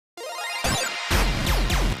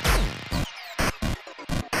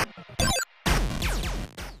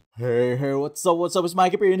Hey, what's up, it's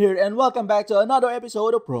mikeyperion here, and welcome back to another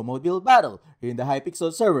episode of Promo Build Battle in the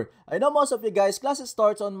Hypixel server. I know most of you guys, classes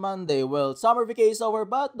starts on Monday, well, summer vacation is over,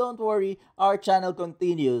 but don't worry, our channel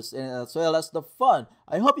continues, and as well as the fun.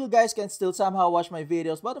 I hope you guys can still somehow watch my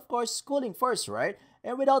videos, but of course, schooling first, right?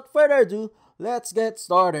 And without further ado, let's get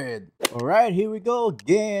started. Alright, here we go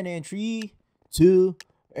again in 3, 2,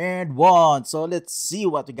 and 1. So let's see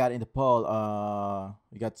what we got in the poll.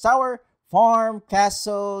 We got Sour, Farm,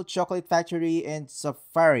 Castle, Chocolate Factory, and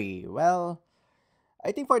Safari. Well,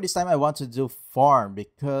 I think for this time I want to do Farm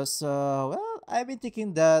because, well, I've been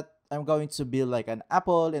thinking that I'm going to build like an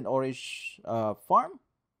apple and orange farm,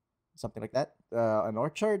 something like that, an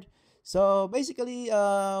orchard. So basically,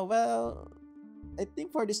 well, I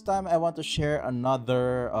think for this time I want to share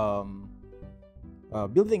another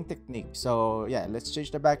building technique. So yeah, let's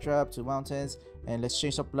change the backdrop to mountains and let's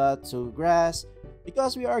change the plot to grass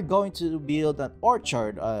because we are going to build an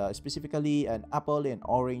orchard, specifically an apple and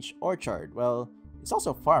orange orchard. Well, it's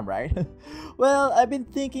also a farm, right? Well, I've been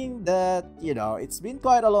thinking that, it's been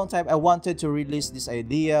quite a long time. I wanted to release this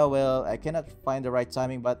idea. Well, I cannot find the right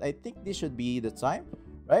timing, but I think this should be the time,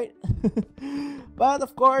 right? But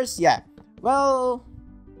of course, yeah. Well,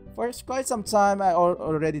 for quite some time, I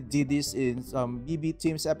already did this in some BB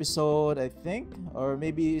Teams episode, I think. Or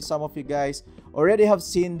maybe some of you guys already have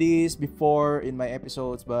seen this before in my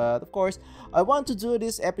episodes. But of course, I want to do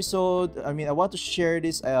this episode. I want to share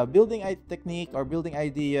this building technique or building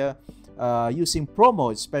idea using Pro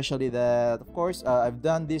Mode, especially that, of course, I've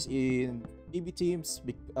done this in BB Teams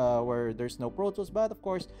where there's no Pro Tools. But of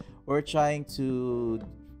course, we're trying to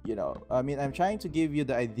I'm trying to give you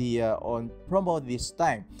the idea on promo this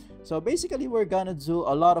time. So basically, we're gonna do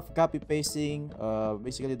a lot of copy pasting.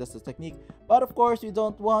 Basically, that's the technique. But of course, we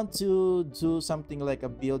don't want to do something like a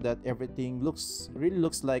build that everything really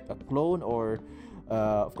looks like a clone. Or,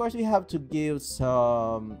 of course, we have to give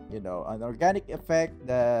some, an organic effect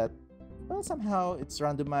that, well, somehow it's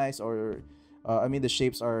randomized or. The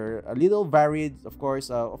shapes are a little varied. Of course,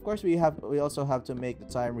 we also have to make the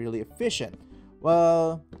time really efficient.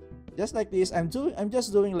 Well, just like this, I'm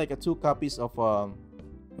just doing like two copies of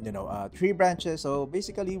tree branches. So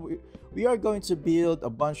basically, we are going to build a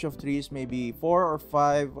bunch of trees, maybe 4 or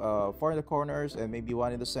 5, 4 in the corners and maybe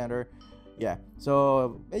 1 in the center. Yeah.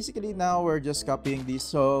 So basically, now we're just copying this.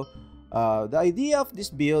 So the idea of this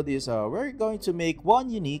build is we're going to make one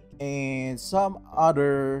unique and some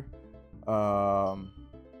other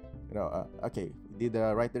okay, did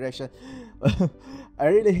the right direction. I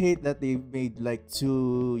really hate that they made like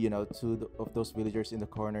two of those villagers in the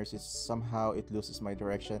corners. It's somehow it loses my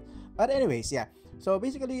direction. But anyways, yeah. So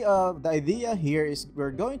basically, the idea here is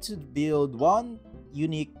we're going to build one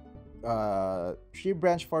unique tree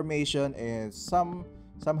branch formation, and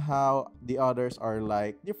somehow the others are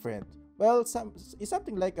like different. Well, it's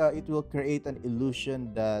something like it will create an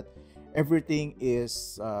illusion that everything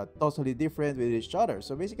is totally different with each other.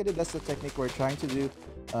 So basically, that's the technique we're trying to do.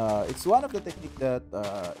 It's one of the technique that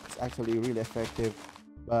is actually really effective.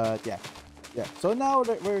 But yeah. So now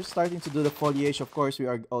that we're starting to do the foliage, of course, we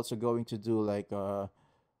are also going to do like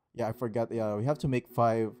yeah, I forgot. Yeah, we have to make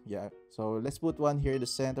 5. Yeah, so let's put 1 here in the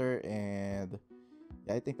center, and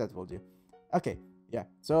yeah, I think that will do. Okay. Yeah.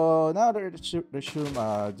 So now they're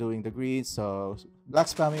doing the greens. So black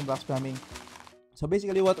spamming. So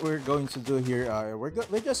basically, what we're going to do here,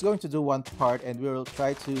 we're just going to do one part, and we'll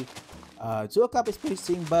try to do a copy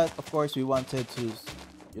pasting. But of course, we wanted to,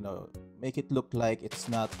 make it look like it's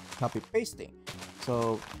not copy pasting.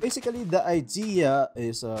 So basically, the idea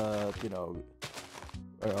is, we're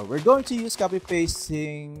going to use copy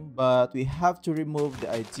pasting, but we have to remove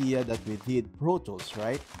the idea that we did Pro Tools,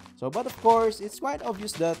 right? So, but of course, it's quite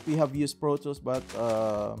obvious that we have used Pro Tools, but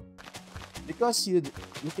because you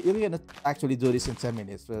cannot actually do this in 10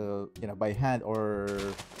 minutes, by hand or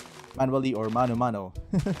manually or mano.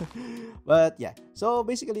 But yeah, so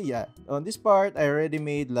basically, yeah, on this part I already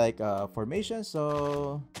made like a formation.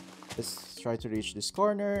 So let's try to reach this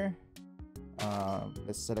corner.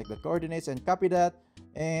 Let's select the coordinates and copy that,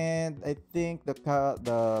 and I think the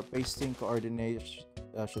pasting coordinates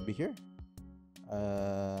should be here.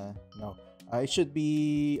 No, it should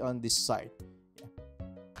be on this side.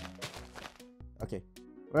 Okay,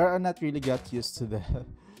 well, I not really got used to the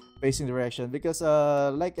facing direction because,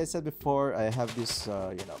 like I said before, I have this,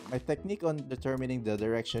 my technique on determining the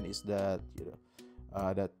direction is that,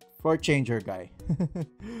 that floor changer guy.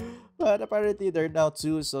 But apparently there are now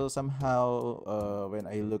 2, so somehow, when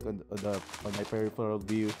I look on my peripheral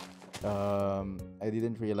view, I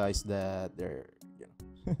didn't realize that they're,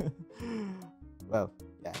 well,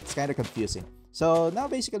 yeah, it's kind of confusing. So now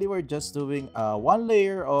basically we're just doing one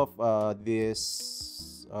layer of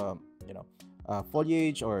this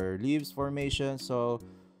foliage or leaves formation. So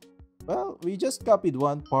well, we just copied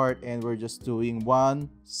one part and we're just doing one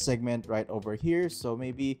segment right over here. So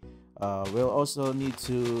maybe we'll also need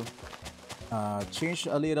to change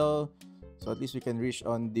a little, so at least we can reach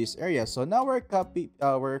on this area. So now we're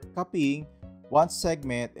copying one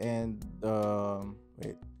segment, and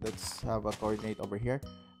wait, let's have a coordinate over here.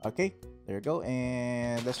 Okay, there you go,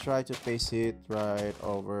 and let's try to paste it right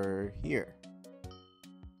over here,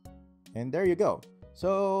 and there you go.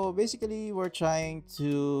 So basically we're trying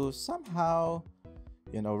to somehow,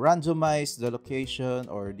 you know, randomize the location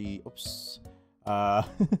or the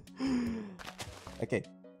okay,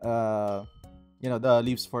 you know, the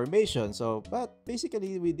leaves formation. So but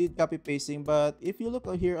basically we did copy pasting, but if you look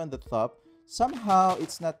here on the top, somehow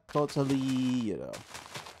it's not totally, you know,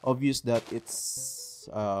 obvious that it's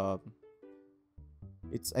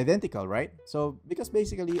identical, right? So because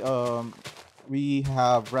basically we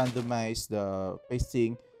have randomized the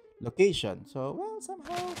pasting location, so well,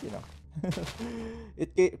 somehow, you know,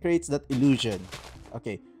 it creates that illusion.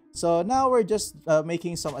 Okay, so now we're just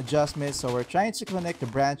making some adjustments. So we're trying to connect the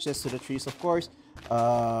branches to the trees. Of course,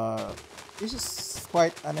 this is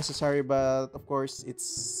quite unnecessary, but of course it's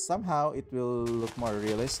somehow it will look more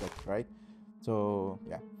realistic, right? So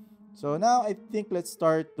yeah, so now I think let's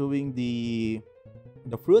start doing the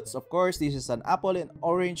fruits. Of course, this is an apple and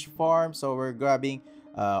orange farm, so we're grabbing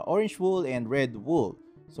orange wool and red wool.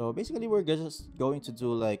 So basically we're just going to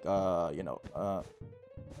do like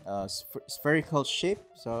spherical shape,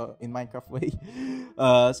 so in Minecraft way.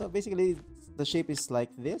 So basically the shape is like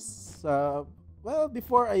this. Well,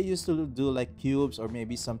 before I used to do like cubes, or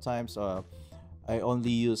maybe sometimes I only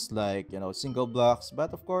use like, you know, single blocks.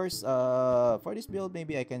 But of course, for this build,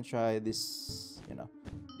 maybe I can try this, you know,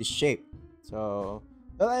 this shape. So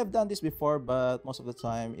well, I've done this before, but most of the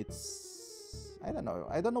time it's, I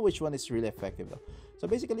don't know which one is really effective though. So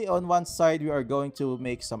basically on one side we are going to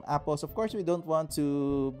make some apples. Of course we don't want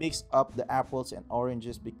to mix up the apples and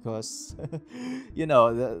oranges because you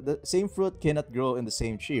know, the same fruit cannot grow in the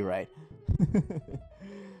same tree, right?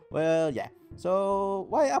 Well, yeah. So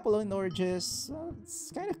why apple and oranges?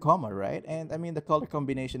 It's kind of common, right? And I mean the color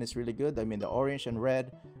combination is really good. I mean the orange and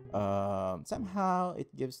red, somehow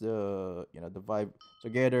it gives the, you know, the vibe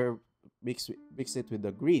together, mix it with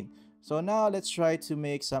the green. So now let's try to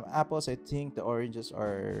make some apples. I think the oranges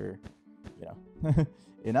are, you know,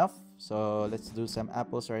 enough. So let's do some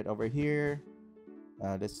apples right over here.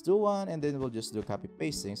 Let's do one, and then we'll just do copy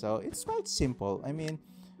pasting. So it's quite simple. I mean,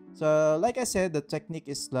 so like I said, the technique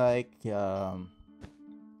is like we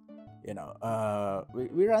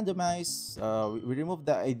randomize, we remove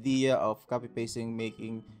the idea of copy pasting,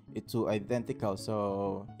 making it too identical.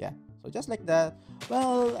 So yeah, so just like that.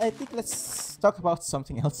 Well, I think let's talk about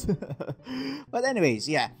something else. But anyways,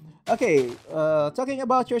 yeah, okay, talking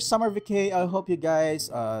about your summer vacay, I hope you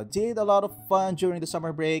guys did a lot of fun during the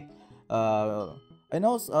summer break. I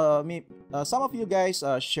know some of you guys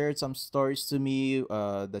shared some stories to me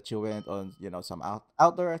that you went on, you know, some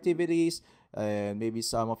outdoor activities, and maybe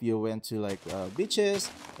some of you went to like beaches,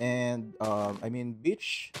 and I mean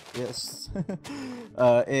beach, yes.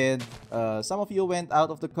 And some of you went out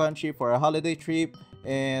of the country for a holiday trip.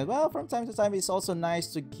 And well, from time to time it's also nice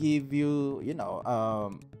to give you, you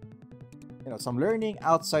know, some learning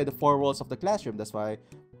outside the four walls of the classroom. That's why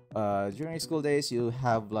during school days you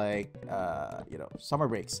have like summer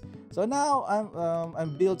breaks. So now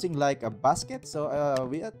I'm building like a basket. So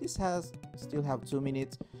we at least still have 2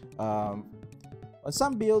 minutes. On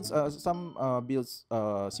some builds,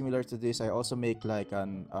 similar to this, I also make like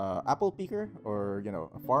an Epol-picker, or, you know,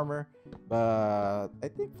 a farmer. But I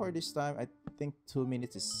think for this time, I think 2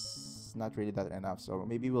 minutes is not really that enough. So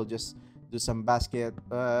maybe we'll just do some basket.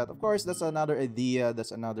 But of course, that's another idea.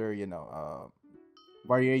 That's another, you know,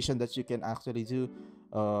 variation that you can actually do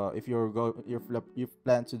if you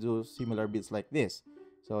plan to do similar builds like this.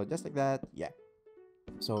 So just like that, yeah.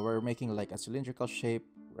 So we're making like a cylindrical shape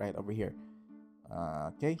right over here.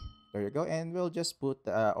 Okay, there you go, and we'll just put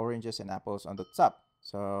oranges and apples on the top.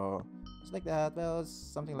 So just like that. Well, it's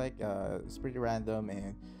something like it's pretty random.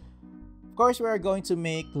 And of course we are going to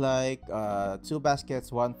make like 2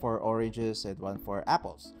 baskets, one for oranges and one for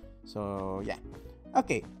apples. So yeah.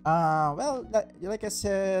 Okay, well, like I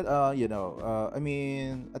said, I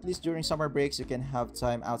mean, at least during summer breaks, you can have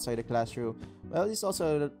time outside the classroom. Well, it's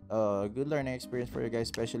also a good learning experience for you guys,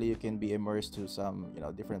 especially you can be immersed to some, you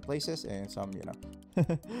know, different places and some, you know.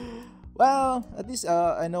 Well, at least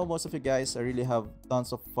I know most of you guys really have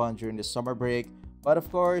tons of fun during the summer break. But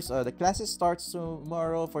of course, the classes starts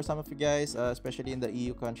tomorrow for some of you guys, especially in the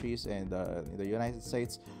EU countries and in the United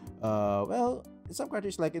States. Well, in some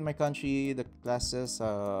countries, like in my country, the classes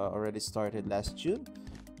already started last June.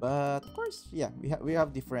 But of course, yeah, we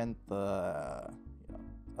have different what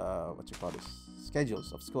you call this,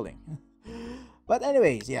 schedules of schooling. But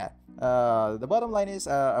anyways, yeah, the bottom line is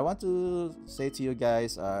I want to say to you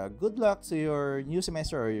guys, good luck to your new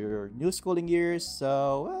semester or your new schooling years.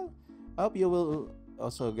 So well, I hope you will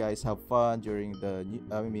also guys have fun during the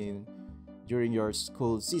during your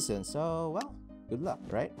school season. So well, good luck,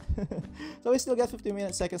 right? So we still got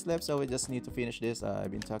 15 seconds left, so we just need to finish this.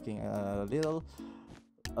 I've been talking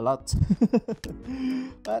a lot.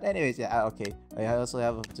 But anyways, yeah, okay, I also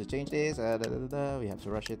have to change this. We have to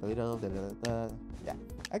rush it a little. Yeah,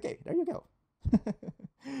 okay, there you go.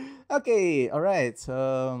 Okay, all right.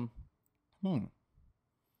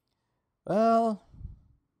 Well,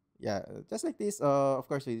 yeah, just like this. Of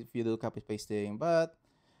course, if you do copy pasting, but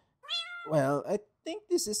well, I think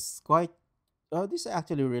this is quite. This is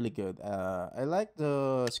actually really good. I like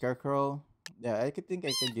the scarecrow. Yeah, I could think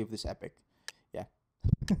I can give this epic. Yeah.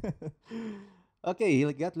 Okay,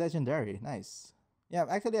 he got legendary. Nice. Yeah,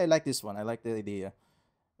 actually, I like this one. I like the idea.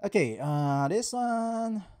 Okay, this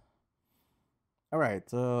one. All right.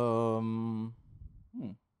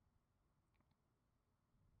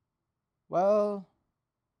 Well,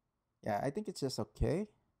 yeah, I think it's just okay.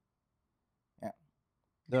 Yeah,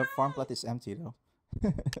 the farm plot is empty though.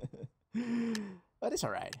 But it's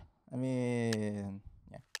alright. I mean,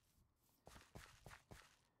 yeah.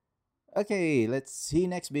 Okay, let's see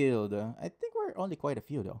next build. I think we're only quite a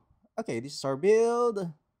few though. Okay, this is our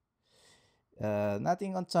build.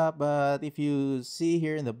 Nothing on top, but if you see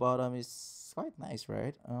here in the bottom, it's quite nice,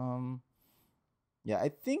 right? Yeah, I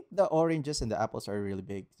think the oranges and the apples are really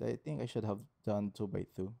big. So I think I should have done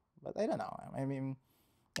 2x2, but I don't know. I mean,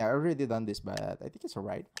 yeah, I already done this, but I think it's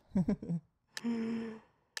alright.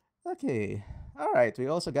 Okay, all right. We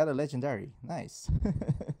also got a legendary. Nice.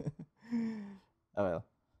 Oh well.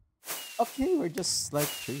 Okay, we're just like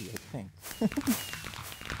 3, I think.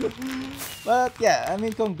 But yeah, I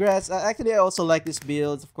mean, congrats. Actually, I also like this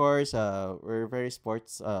build, of course. We're very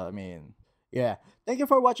sports. Yeah. Thank you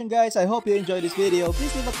for watching, guys. I hope you enjoyed this video.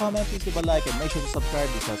 Please leave a comment, please leave a like, and make sure to subscribe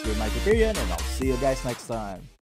because we're Mikey Perion, and I'll see you guys next time.